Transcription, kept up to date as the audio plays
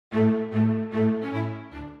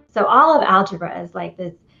So all of algebra is like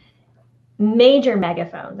this major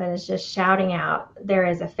megaphone that is just shouting out, there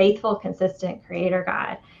is a faithful, consistent creator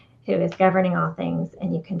God who is governing all things,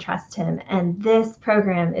 and you can trust him. And this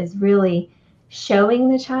program is really showing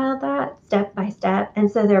the child that step by step.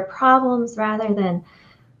 And so their problems, rather than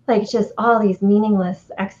like just all these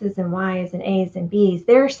meaningless X's and Y's and A's and B's,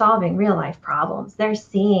 they're solving real life problems. They're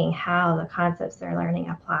seeing how the concepts they're learning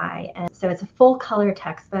apply. And so it's a full color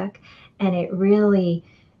textbook, and it really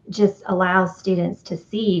just allows students to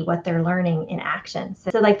see what they're learning in action.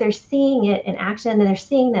 So like they're seeing it in action, and they're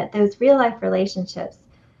seeing that those real life relationships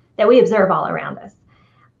that we observe all around us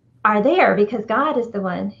are there because God is the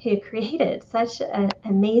one who created such an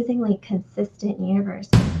amazingly consistent universe.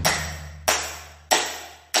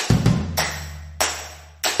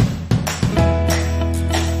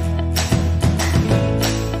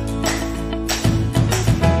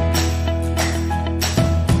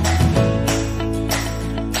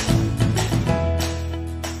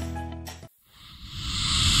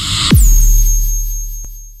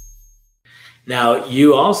 Now,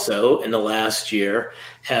 you also, in the last year,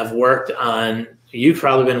 have worked on, you've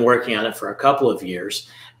probably been working on it for a couple of years,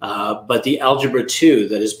 but the Algebra 2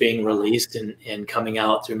 that is being released and coming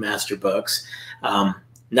out through masterbooks. Now,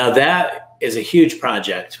 that is a huge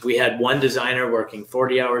project. We had one designer working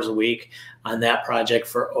 40 hours a week on that project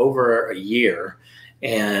for over a year.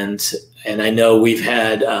 And I know we've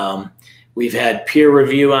had peer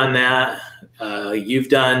review on that. You've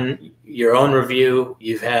done your own review.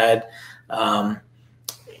 You've had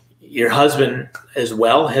your husband as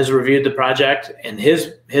well has reviewed the project, and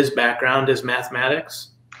his background is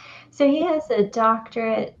mathematics. So he has a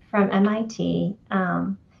doctorate from MIT.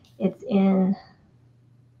 It's in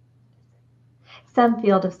some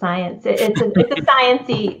field of science. It's a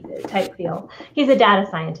sciencey type field. He's a data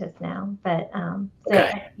scientist now, but so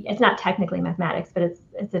okay. It's not technically mathematics, but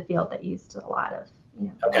it's a field that used a lot of,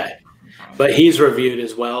 Okay. But he's reviewed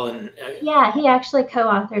as well, and yeah, he actually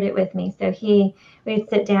co-authored it with me. So we'd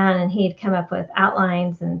sit down and he'd come up with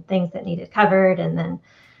outlines and things that needed covered, and then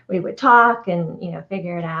we would talk and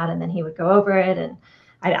figure it out, and then he would go over it, and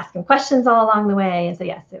I'd ask him questions all along the way. And so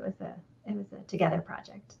yes, it was a together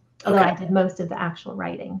project. Although I did most of the actual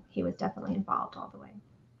writing, he was definitely involved all the way.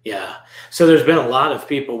 Yeah. So there's been a lot of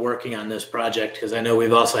people working on this project, because I know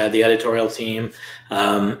we've also had the editorial team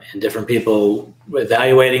and different people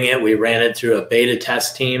evaluating it. We ran it through a beta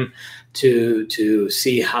test team to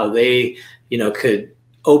see how they, could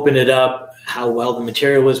open it up, how well the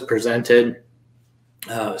material was presented.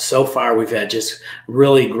 So far, we've had just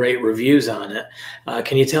really great reviews on it.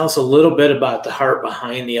 Can you tell us a little bit about the heart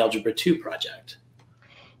behind the Algebra 2 project?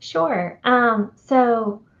 Sure.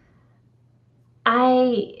 So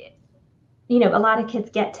a lot of kids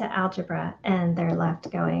get to algebra and they're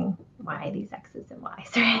left going, why these X's and Y's,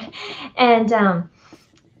 right? And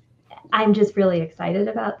I'm just really excited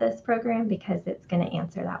about this program because it's going to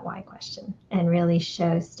answer that why question and really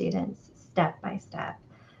show students step by step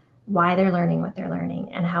why they're learning what they're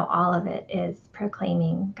learning and how all of it is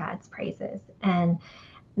proclaiming God's praises. And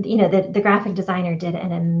the graphic designer did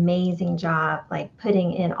an amazing job, like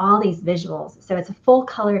putting in all these visuals. So it's a full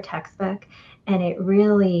color textbook, and it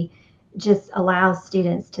really just allows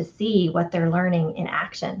students to see what they're learning in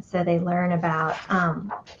action. So they learn about,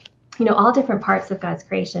 all different parts of God's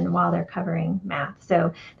creation while they're covering math.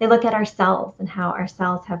 So they look at our cells and how our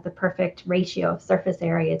cells have the perfect ratio of surface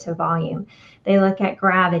area to volume. They look at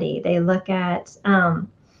gravity. They look at,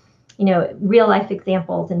 real life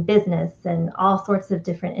examples in business and all sorts of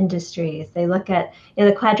different industries. They look at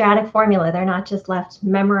the quadratic formula. They're not just left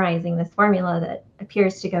memorizing this formula that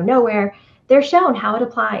appears to go nowhere. They're shown how it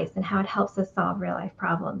applies and how it helps us solve real life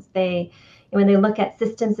problems. When they look at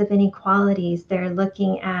systems of inequalities, they're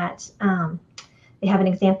looking at, they have an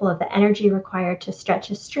example of the energy required to stretch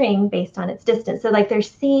a string based on its distance. So like they're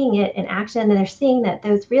seeing it in action, and they're seeing that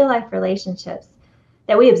those real life relationships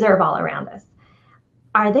that we observe all around us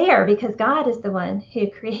are there because God is the one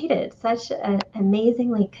who created such an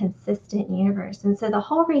amazingly consistent universe. And so the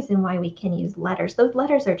whole reason why we can use letters, those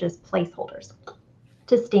letters are just placeholders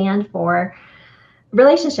to stand for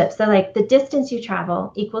relationships. So like the distance you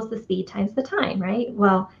travel equals the speed times the time, right?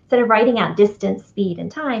 Well, instead of writing out distance, speed,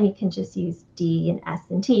 and time, you can just use D and S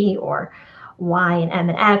and T, or Y and M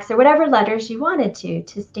and X, or whatever letters you wanted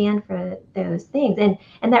to stand for those things.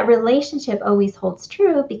 And that relationship always holds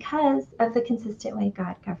true because of the consistent way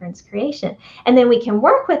God governs creation. And then we can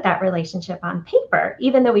work with that relationship on paper,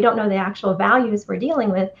 even though we don't know the actual values we're dealing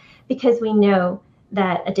with, because we know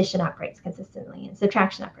that addition operates consistently and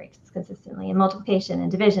subtraction operates consistently and multiplication and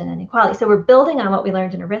division and equality. So we're building on what we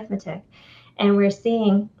learned in arithmetic, and we're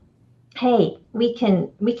seeing, hey, we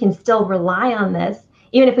can still rely on this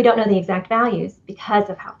even if we don't know the exact values because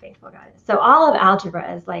of how faithful God is. So all of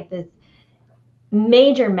algebra is like this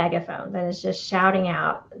major megaphone that is just shouting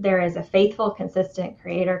out, there is a faithful, consistent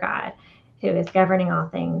creator God who is governing all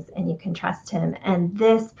things, and you can trust him. And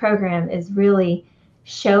this program is really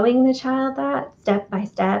showing the child that step by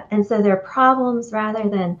step. And so their problems, rather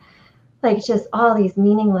than like just all these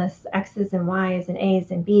meaningless X's and Y's and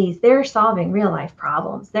A's and B's, they're solving real life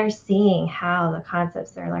problems. They're seeing how the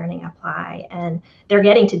concepts they're learning apply, and they're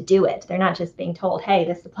getting to do it. They're not just being told, hey,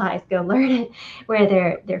 this applies, go learn it, where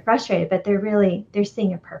they're frustrated, but they're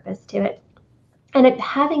seeing a purpose to it. And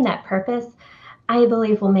having that purpose, I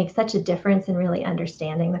believe, will make such a difference in really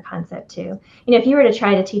understanding the concept too. You know, if you were to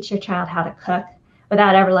try to teach your child how to cook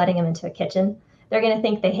without ever letting them into a kitchen, they're going to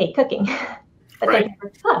think they hate cooking. But right. They've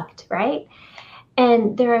never cooked, right?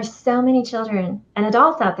 And there are so many children and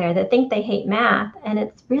adults out there that think they hate math, and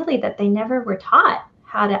it's really that they never were taught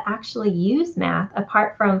how to actually use math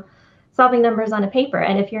apart from solving numbers on a paper.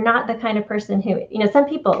 And if you're not the kind of person who, you know, some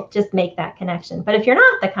people just make that connection, but if you're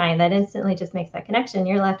not the kind that instantly just makes that connection,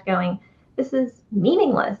 you're left going, this is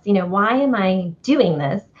meaningless. You know, why am I doing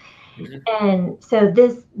this? Mm-hmm. And so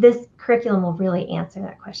this curriculum will really answer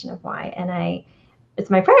that question of why. And it's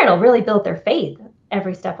my prayer it'll really build their faith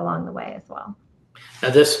every step along the way as well. Now,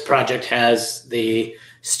 this project has the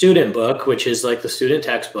student book, which is like the student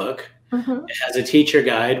textbook. Mm-hmm. It has a teacher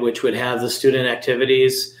guide, which would have the student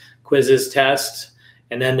activities, quizzes, tests,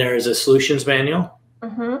 and then there is a solutions manual.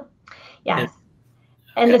 Mm-hmm. Yes.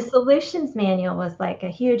 And the solutions manual was like a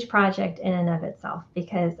huge project in and of itself,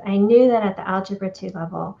 because I knew that at the Algebra 2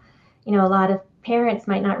 level, you know, a lot of parents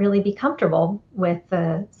might not really be comfortable with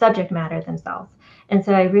the subject matter themselves. And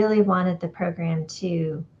so I really wanted the program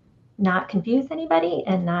to not confuse anybody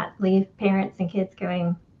and not leave parents and kids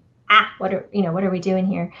going, what are we doing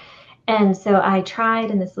here? And so I tried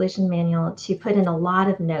in the solution manual to put in a lot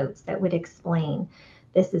of notes that would explain,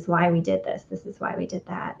 this is why we did this, this is why we did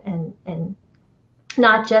that, and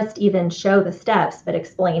not just even show the steps, but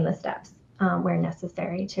explain the steps where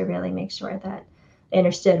necessary to really make sure that they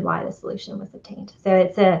understood why the solution was obtained. So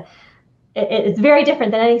it's very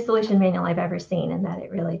different than any solution manual I've ever seen, in that it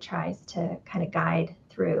really tries to kind of guide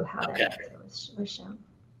through how that answer was shown.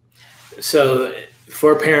 So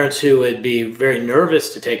for parents who would be very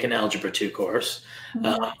nervous to take an Algebra 2 course,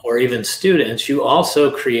 or even students, you also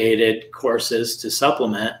created courses to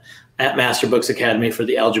supplement at Masterbooks Academy for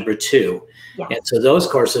the Algebra 2. Yes. And so those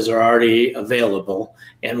courses are already available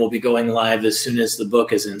and will be going live as soon as the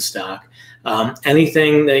book is in stock.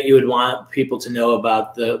 Anything that you would want people to know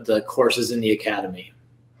about the courses in the Academy?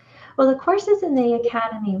 Well, the courses in the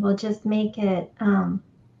Academy will just make it,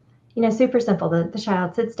 super simple. The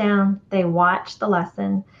child sits down, they watch the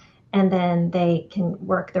lesson, and then they can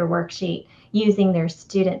work their worksheet using their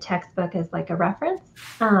student textbook as like a reference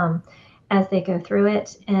as they go through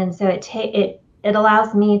it. And so it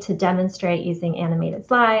allows me to demonstrate using animated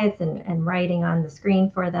slides and writing on the screen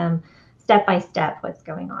for them, step by step, what's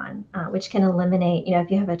going on, which can eliminate, if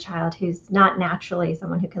you have a child who's not naturally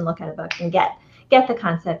someone who can look at a book and get the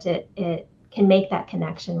concept, it can make that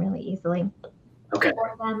connection really easily. Okay.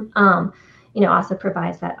 For them. Also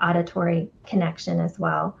provides that auditory connection as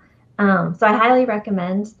well. So I highly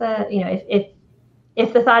recommend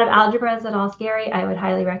if the thought of algebra is at all scary, I would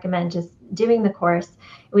highly recommend just doing the course.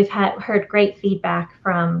 We've heard great feedback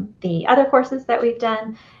from the other courses that we've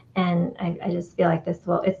done, and I just feel like it's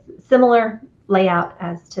similar layout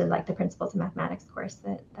as to like the Principles of Mathematics course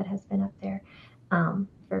that has been up there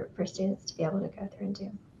for students to be able to go through and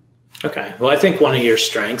do. Okay. Well, I think one of your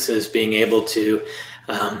strengths is being able to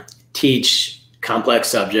teach complex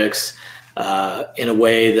subjects in a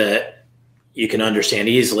way that you can understand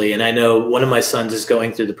easily. And I know one of my sons is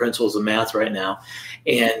going through the Principles of Math right now,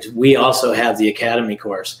 and we also have the Academy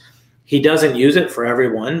course. He doesn't use it for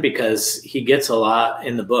everyone because he gets a lot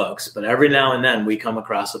in the books, but every now and then we come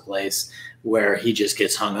across a place where he just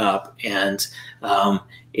gets hung up, and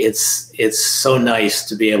it's so nice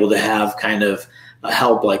to be able to have kind of a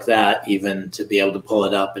help like that, even to be able to pull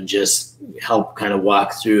it up and just help kind of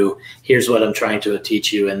walk through, here's what I'm trying to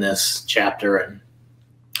teach you in this chapter, and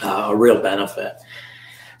a real benefit.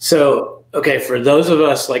 So, okay, for those of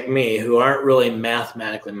us like me who aren't really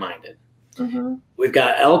mathematically minded, we've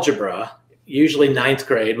got algebra, usually 9th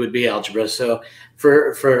grade would be algebra. So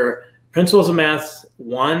for Principles of Math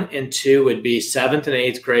 1 and 2 would be 7th and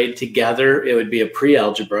 8th grade together. It would be a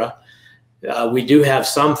pre-algebra. We do have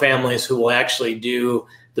some families who will actually do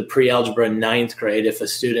the pre-algebra in 9th grade if a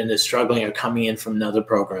student is struggling or coming in from another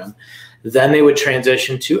program. Then they would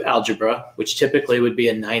transition to algebra, which typically would be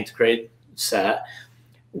a 9th grade set.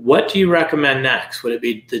 What do you recommend next? Would it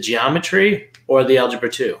be the geometry or the Algebra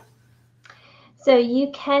 2? So you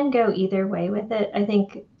can go either way with it. I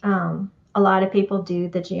think a lot of people do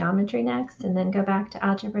the geometry next and then go back to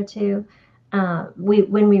Algebra 2.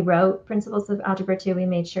 When we wrote Principles of Algebra 2, we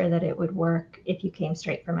made sure that it would work if you came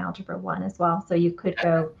straight from Algebra 1 as well. So you could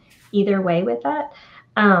go either way with that.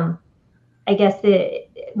 I guess the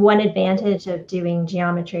one advantage of doing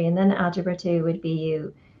geometry and then Algebra 2 would be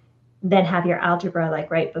you then have your algebra like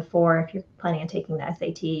right before, if you're planning on taking the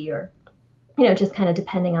SAT, or just kind of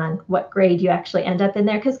depending on what grade you actually end up in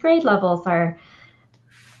there, because grade levels are,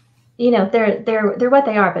 they're what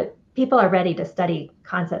they are, but people are ready to study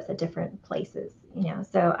concepts at different places,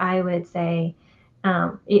 So I would say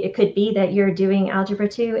it could be that you're doing Algebra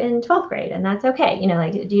 2 in 12th grade, and that's okay.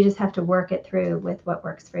 Like you just have to work it through with what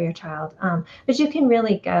works for your child. But you can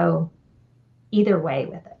really go either way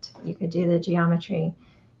with it. You could do the geometry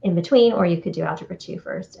in between, or you could do Algebra 2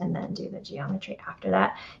 first and then do the geometry after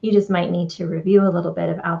that. You just might need to review a little bit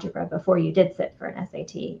of algebra before you did sit for an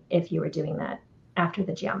SAT if you were doing that after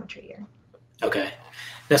the geometry year. Okay.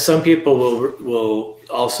 Now, some people will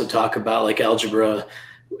also talk about like Algebra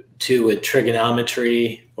 2 with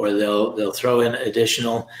trigonometry, or they'll throw in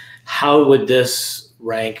additional. How would this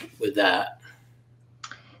rank with that?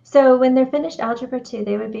 So when they're finished Algebra 2,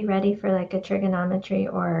 they would be ready for like a trigonometry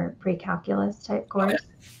or pre-calculus type course.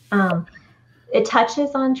 Okay. It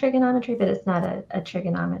touches on trigonometry, but it's not a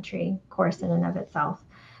trigonometry course in and of itself.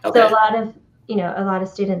 Okay. So a lot of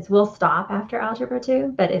students will stop after Algebra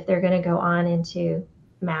 2, but if they're going to go on into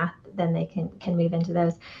math, then they can move into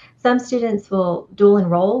those. Some students will dual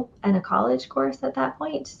enroll in a college course at that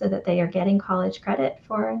point so that they are getting college credit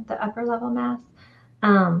for the upper level math.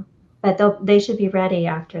 But they should be ready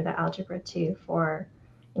after the Algebra 2 for,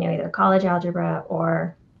 either college algebra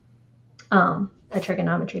or a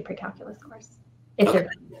trigonometry pre-calculus course, if they're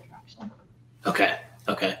going in that direction.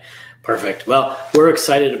 Okay. Perfect. Well, we're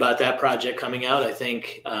excited about that project coming out. I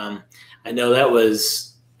think, I know that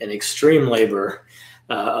was an extreme labor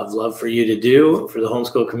of love for you to do for the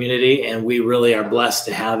homeschool community, and we really are blessed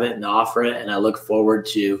to have it and offer it, and I look forward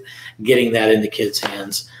to getting that into kids'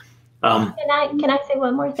 hands. Can I say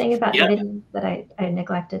one more thing about the videos that I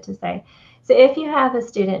neglected to say? So if you have a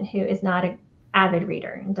student who is not an avid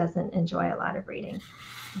reader and doesn't enjoy a lot of reading,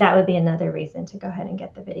 that would be another reason to go ahead and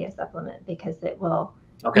get the video supplement, because it will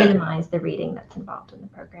minimize the reading that's involved in the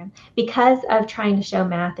program. Because of trying to show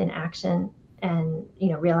math in action and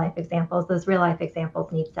real life examples, those real life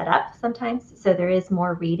examples need set up sometimes. So there is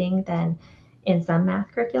more reading than in some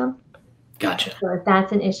math curriculum. Gotcha. So if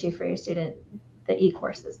that's an issue for your student, the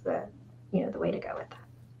e-course is the way to go with that.